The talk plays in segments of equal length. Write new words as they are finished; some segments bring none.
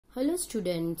Hello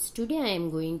students, today I am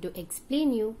going to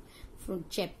explain you from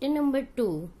chapter number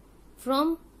 2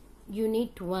 from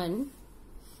unit 1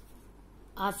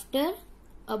 after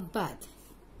a bath.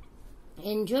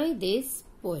 Enjoy this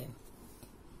poem.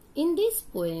 In this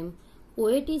poem,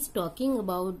 poet is talking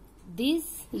about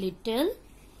this little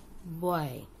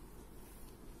boy.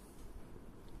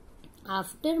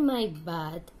 After my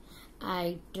bath,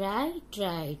 I try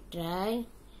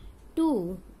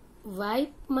to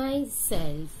wipe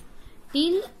myself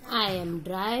till I am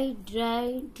dry.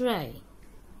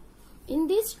 In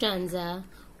this stanza,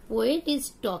 poet is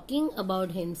talking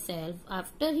about himself.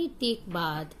 After he take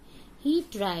bath, he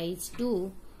tries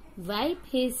to wipe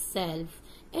himself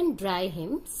and dry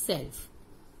himself.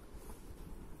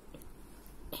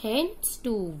 Hands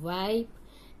to wipe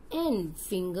and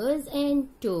fingers and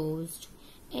toes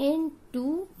and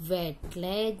two wet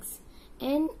legs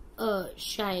and a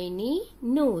shiny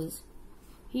nose.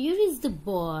 Here is the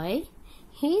boy.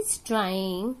 He is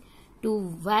trying to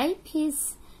wipe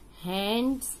his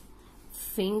hands,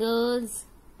 fingers,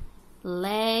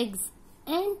 legs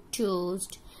and toes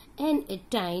and a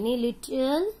tiny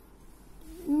little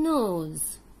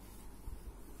nose.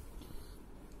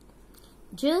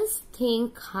 Just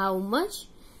think how much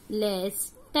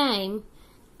less time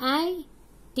I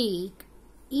take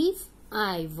if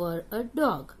I were a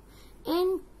dog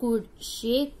and could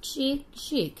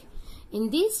shake. In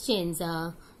this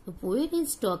stanza, the poet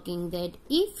is talking that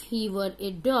if he were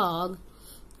a dog,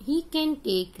 he can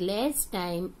take less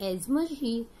time as much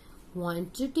he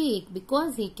wants to take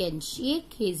because he can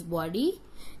shake his body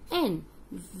and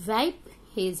wipe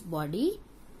his body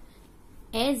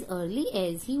as early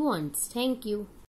as he wants. Thank you.